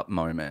dig up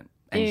moment,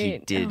 and he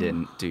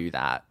didn't do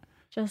that.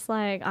 Just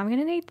like, I'm going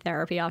to need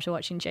therapy after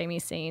watching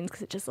Jamie's scenes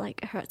because it just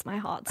like hurts my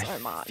heart so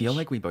much. I feel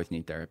like we both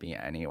need therapy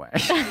anyway.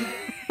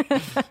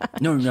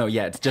 No,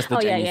 yeah, it's just the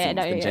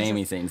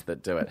Jamie scenes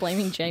that do it.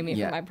 Blaming Jamie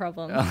for my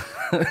problems.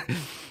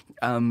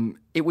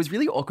 It was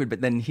really awkward,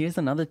 but then here's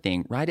another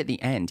thing. Right at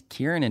the end,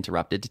 Kieran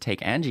interrupted to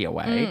take Angie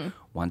away.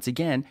 Once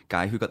again,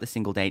 guy who got the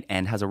single date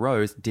and has a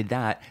rose did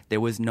that.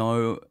 There was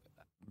no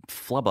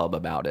flubub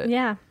about it.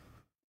 Yeah.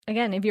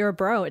 Again, if you're a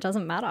bro, it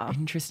doesn't matter.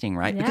 Interesting,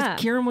 right? Yeah.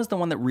 Because Kieran was the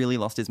one that really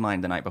lost his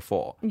mind the night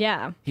before.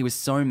 Yeah. He was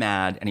so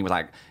mad and he was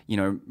like,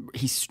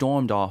 he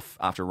stormed off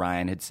after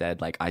Ryan had said,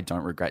 like, I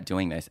don't regret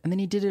doing this. And then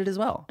he did it as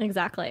well.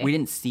 Exactly. We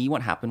didn't see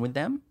what happened with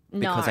them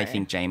because I No.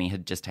 think Jamie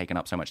had just taken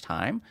up so much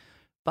time.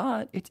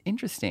 But it's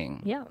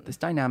interesting. Yeah. This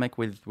dynamic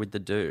with the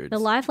dudes. The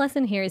life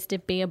lesson here is to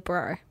be a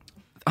bro.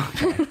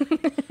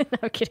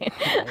 No kidding.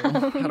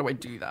 How do I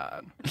do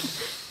that?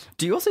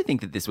 Do you also think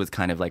that this was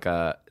kind of like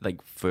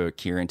for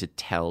Kieran to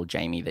tell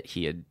Jamie that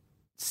he had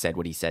said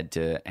what he said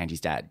to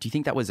Angie's dad? Do you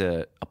think that was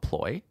a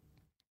ploy?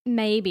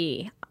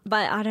 Maybe.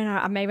 But I don't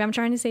know. Maybe I'm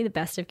trying to see the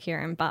best of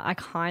Kieran, but I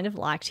kind of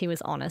liked he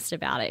was honest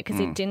about it because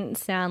it didn't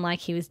sound like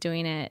he was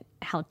doing it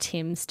how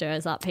Tim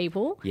stirs up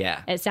people.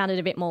 Yeah. It sounded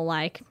a bit more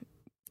like,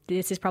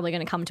 this is probably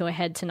going to come to a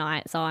head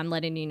tonight, so I'm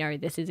letting you know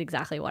this is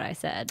exactly what I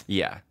said.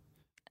 Yeah.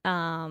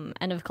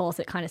 And of course,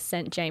 it kind of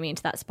sent Jamie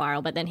into that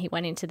spiral, but then he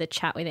went into the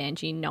chat with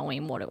Angie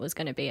knowing what it was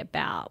going to be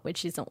about,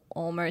 which is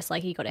almost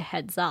like he got a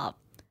heads up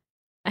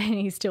and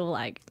he still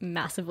like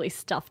massively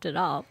stuffed it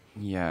up.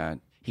 Yeah.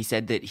 He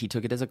said that he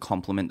took it as a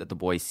compliment that the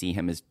boys see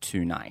him as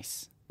too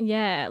nice.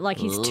 Yeah, like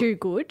he's too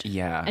good.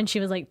 Yeah. And she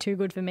was like, too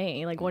good for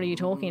me. Like, what are you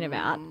talking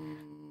about?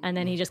 And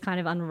then he just kind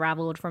of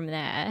unraveled from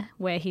there,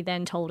 where he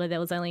then told her there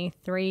was only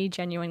 3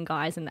 genuine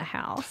guys in the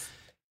house.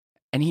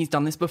 And he's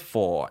done this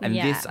before, and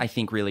Yeah. this, I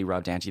think, really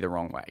rubbed Angie the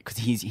wrong way because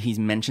he's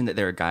mentioned that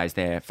there are guys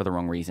there for the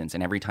wrong reasons,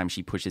 and every time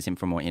she pushes him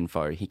for more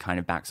info, he kind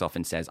of backs off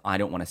and says, I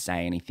don't want to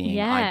say anything.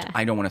 Yeah.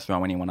 I don't want to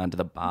throw anyone under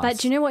the bus. But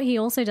do you know what he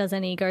also does?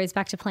 And he goes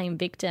back to playing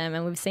victim,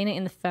 and we've seen it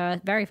in the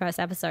very first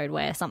episode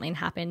where something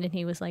happened and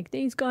he was like,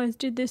 these guys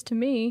did this to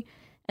me.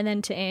 And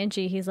then to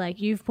Angie, he's like,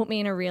 you've put me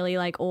in a really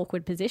like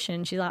awkward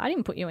position. She's like, I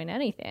didn't put you in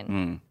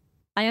anything.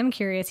 I am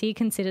curious. He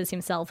considers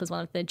himself as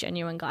one of the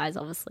genuine guys,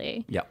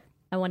 obviously. Yep.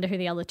 I wonder who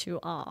the other two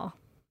are.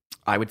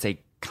 I would say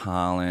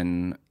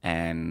Carlin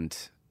and...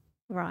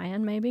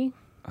 Ryan, maybe?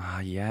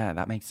 Yeah,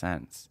 that makes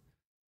sense.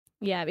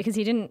 Yeah, because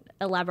he didn't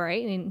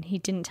elaborate and he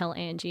didn't tell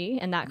Angie,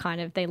 and that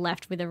kind of, they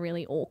left with a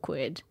really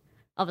awkward...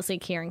 Obviously,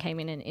 Kieran came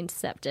in and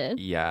intercepted.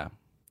 Yeah.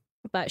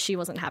 But she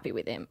wasn't happy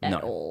with him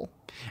at all.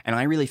 And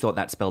I really thought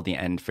that spelled the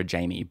end for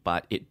Jamie,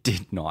 but it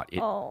did not.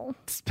 It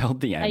spelled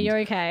the end. Are you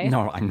okay?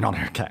 No, I'm not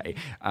okay.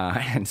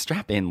 And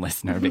strap in,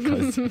 listener,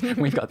 because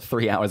we've got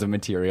 3 hours of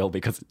material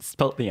because it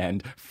spelled the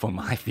end for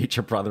my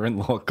future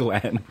brother-in-law,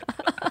 Glenn.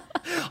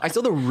 I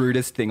saw the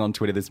rudest thing on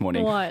Twitter this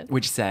morning. What?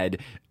 Which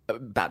said,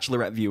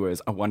 Bachelorette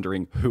viewers are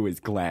wondering who is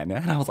Glenn.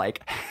 And I was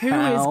like, Who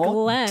is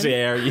Glenn?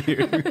 Dare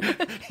you?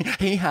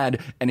 He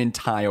had an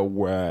entire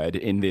word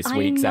in this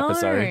week's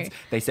episodes.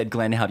 They said,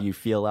 Glenn, how do you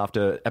feel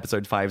after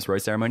episode 5's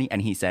rose ceremony?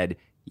 And he said,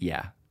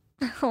 yeah.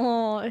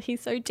 Oh, he's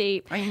so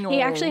deep. I know.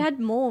 He actually had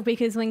more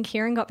because when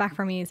Kieran got back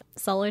from his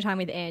solo time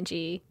with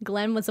Angie,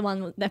 Glenn was the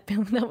one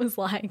that was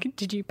like,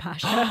 did you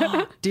pass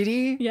her? Did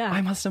he? Yeah.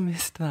 I must have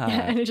missed that.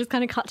 Yeah, and it just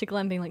kind of cut to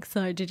Glenn being like,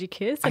 so did you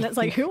kiss? And it's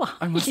like, who are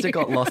I must you? have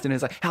got lost in it.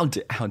 It's like, how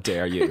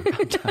dare you?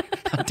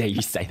 How dare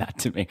you say that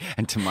to me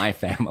and to my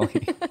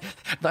family?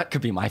 That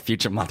could be my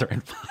future mother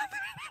and father.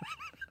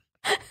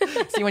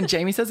 See, when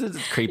Jamie says it's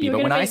creepy,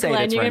 but when I say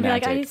Glenn, it's you're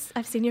romantic. Gonna be like,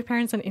 I've seen your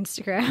parents on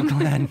Instagram.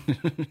 Glenn,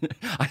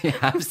 I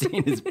have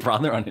seen his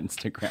brother on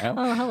Instagram.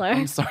 Oh, hello.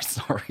 I'm so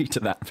sorry to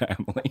that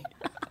family.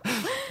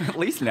 At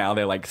least now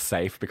they're like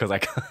safe because Well,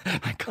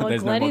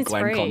 there's Glenn no more is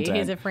Glenn free. content.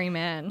 He's a free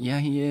man. Yeah,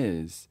 he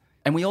is.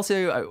 And we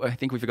also, I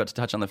think we forgot to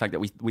touch on the fact that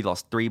we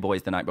lost 3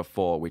 boys the night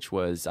before, which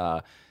was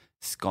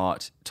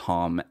Scott,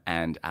 Tom,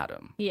 and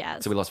Adam. Yeah.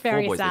 So we lost 4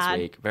 very boys sad. this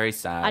week. Very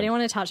sad. I didn't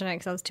want to touch on it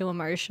because I was too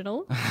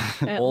emotional.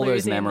 All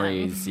those losing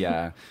memories, them.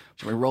 yeah.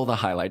 Should we roll the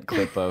highlight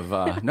clip of...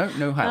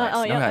 no highlights.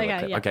 oh, yeah, no highlight okay,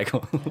 clip. yeah. Okay,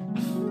 cool.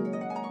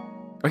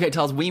 Okay,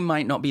 Tals, we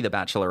might not be the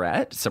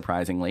Bachelorette,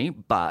 surprisingly,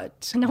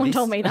 but... No one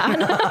told me that.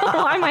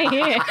 Why am I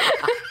here?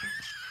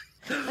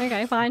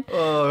 Okay, fine.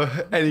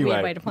 Anyway.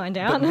 Weird way to find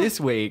out. But this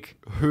week,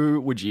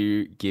 who would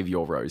you give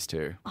your rose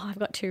to? Oh, I've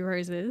got 2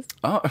 roses.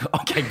 Oh,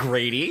 okay,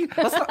 greedy.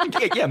 That's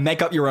not, yeah,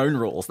 make up your own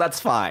rules. That's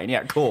fine.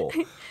 Yeah, cool.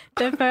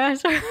 The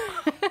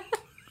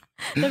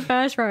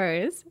first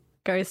rose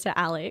goes to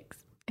Alex,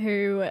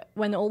 who,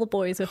 when all the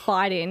boys were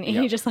fighting,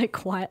 he just like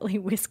quietly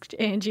whisked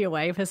Angie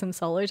away for some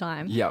solo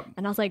time. Yep.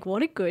 And I was like,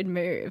 what a good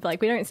move.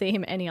 Like, we don't see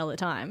him any other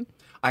time.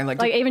 I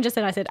like Like, to, even just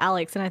then I said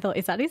Alex, and I thought,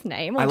 is that his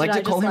name? Or I like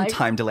did to call just, him like...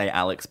 Time Delay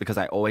Alex because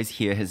I always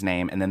hear his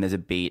name and then there's a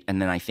beat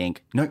and then I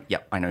think, no,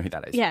 yep, I know who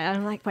that is. Yeah, and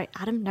I'm like, wait,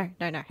 Adam? No,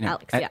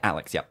 Alex, yeah.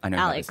 Alex, yep, I know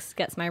who that is. Alex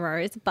gets my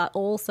rose, but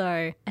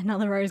also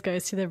another rose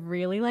goes to the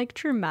really like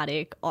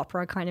dramatic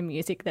opera kind of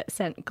music that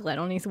sent Glenn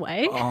on his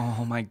way.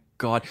 Oh my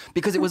God.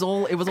 Because it was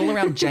all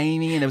around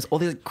Jamie and there was all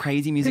this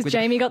crazy music. Because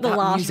Jamie got the that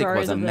last music rose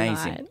was of the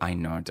amazing. night. I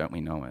know, don't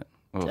we know it?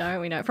 Ugh. Don't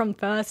we know? From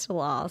first to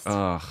last.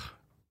 Ugh.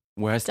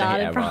 Worst day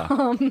Started ever.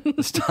 from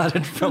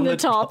Started from the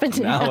top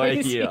and now now we're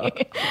he's here.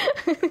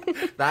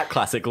 That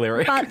classic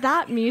lyric. But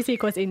that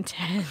music was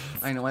intense.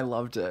 I know, I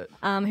loved it.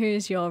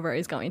 Who's your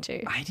rose going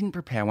to? I didn't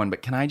prepare one,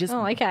 but can I just...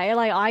 Oh, okay.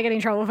 Like, I get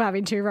in trouble for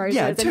having 2 roses.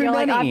 Yeah, and too you're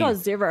like, I've many. got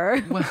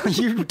 0. Well,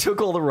 you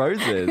took all the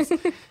roses.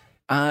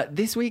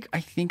 This week,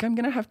 I think I'm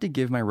going to have to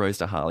give my rose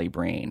to Harley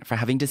Breen for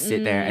having to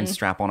sit there and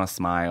strap on a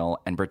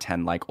smile and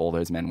pretend like all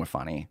those men were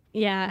funny.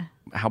 Yeah.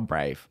 How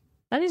brave.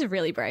 That is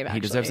really brave, actually.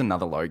 He deserves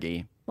another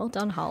Logie. Well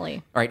done,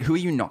 Holly. All right, who are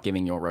you not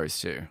giving your rose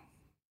to?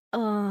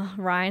 Oh,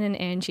 Ryan and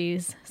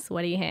Angie's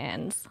sweaty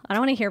hands. I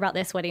don't want to hear about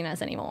their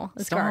sweatiness anymore.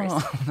 It's gross.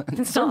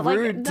 It's so Stop, like,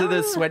 rude to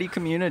the no. sweaty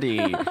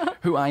community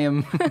who I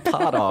am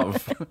part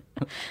of.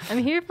 I'm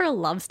here for a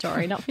love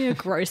story, not for your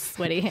gross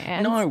sweaty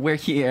hands. No, we're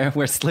here.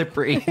 We're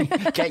slippery.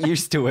 Get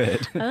used to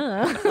it. Is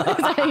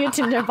that your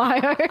Tinder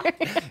bio?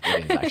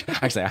 It is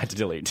actually, I had to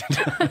delete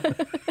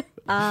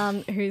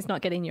it. Who's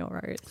not getting your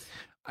rose?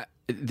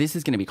 This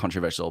is going to be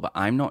controversial, but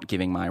I'm not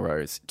giving my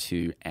rose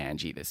to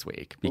Angie this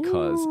week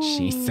because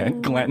she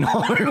sent Glenn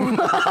home.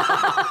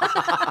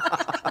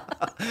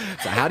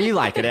 So how do you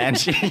like it,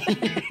 Angie?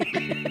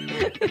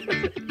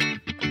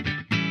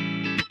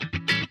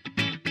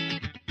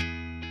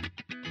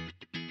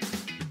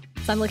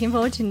 So I'm looking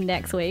forward to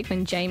next week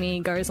when Jamie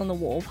goes on the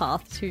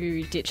warpath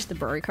to ditch the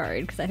bro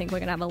code, because I think we're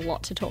going to have a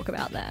lot to talk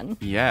about then.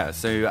 Yeah,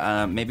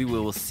 so maybe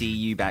we'll see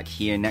you back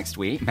here next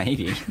week.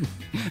 Maybe.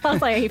 I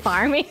was like, are you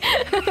firing me?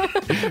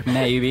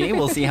 Maybe.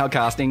 We'll see how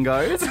casting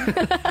goes.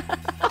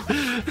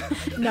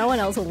 No one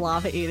else will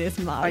laugh at you this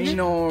much. I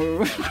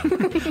know.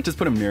 Just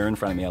put a mirror in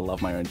front of me. I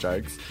love my own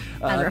jokes.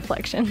 And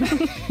reflection.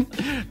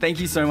 Thank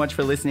you so much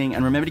for listening.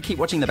 And remember to keep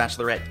watching The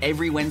Bachelorette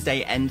every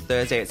Wednesday and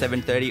Thursday at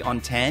 7:30 on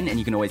 10. And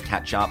you can always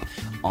catch up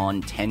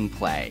on 10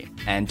 Play.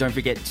 And don't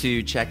forget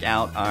to check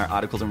out our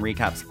articles and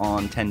recaps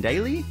on 10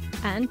 Daily.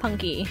 And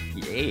Punky.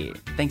 Yeah.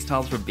 Thanks,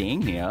 Tiles, for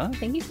being here.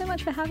 Thank you so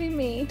much for having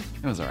me.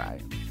 It was all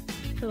right.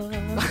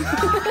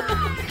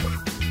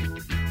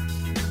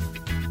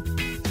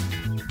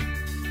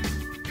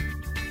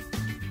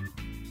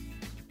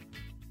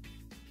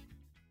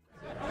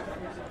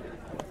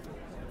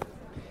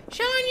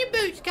 Show on your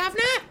boots,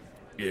 Governor.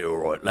 Yeah, all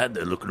right, lad.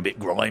 They're looking a bit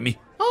grimy.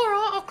 All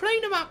right, I'll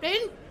clean them up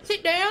then.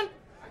 Sit down.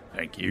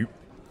 Thank you.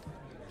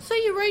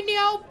 See you reading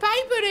the old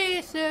paper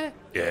there, sir.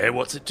 Yeah,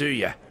 what's it to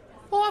you?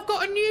 Oh, I've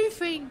got a new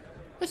thing.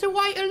 It's a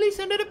way to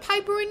listen to the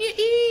paper in your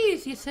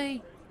ears, you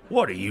see.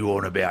 What are you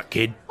on about,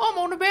 kid? I'm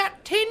on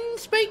about 10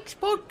 Speaks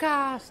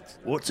podcasts.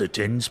 What's a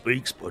 10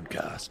 Speaks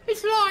podcast?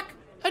 It's like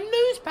a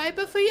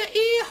newspaper for your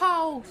ear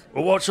holes.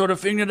 Well, what sort of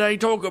thing do they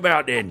talk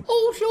about then?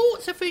 All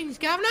sorts of things,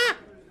 Governor.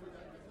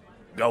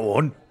 Go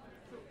on.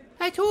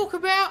 They talk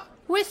about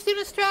Western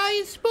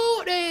Australian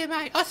sport there,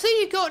 mate. I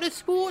see you got the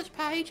sports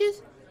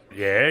pages.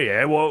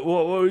 Yeah. What,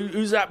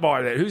 who's that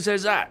by then? Who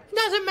says that?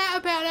 Doesn't matter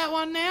about that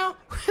one now.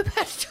 We're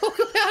about to talk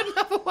about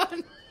another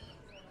one.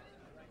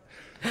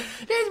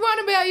 There's one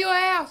about your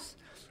house.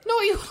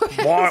 Not your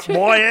house.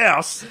 My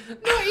house?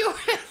 Not your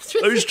house.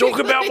 Who's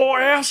talking about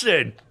my house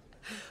then?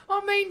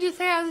 I mean just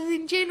houses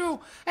in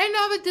general. And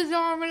other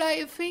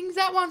design-related things.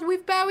 That one's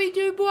with Barry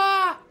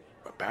Dubois.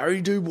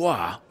 Barry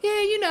Dubois?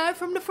 Yeah, you know,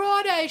 from the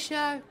Friday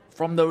show.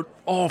 From the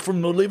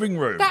living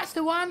room? That's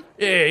the one.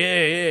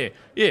 Yeah.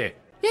 Yeah.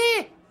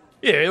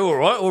 Yeah, all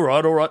right. All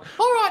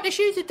right, the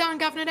shoes are done,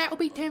 Governor. That'll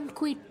be 10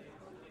 quid.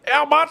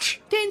 How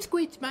much? 10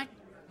 squids, mate.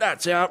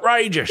 That's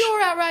outrageous.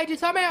 You're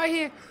outrageous. I'm out of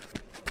here.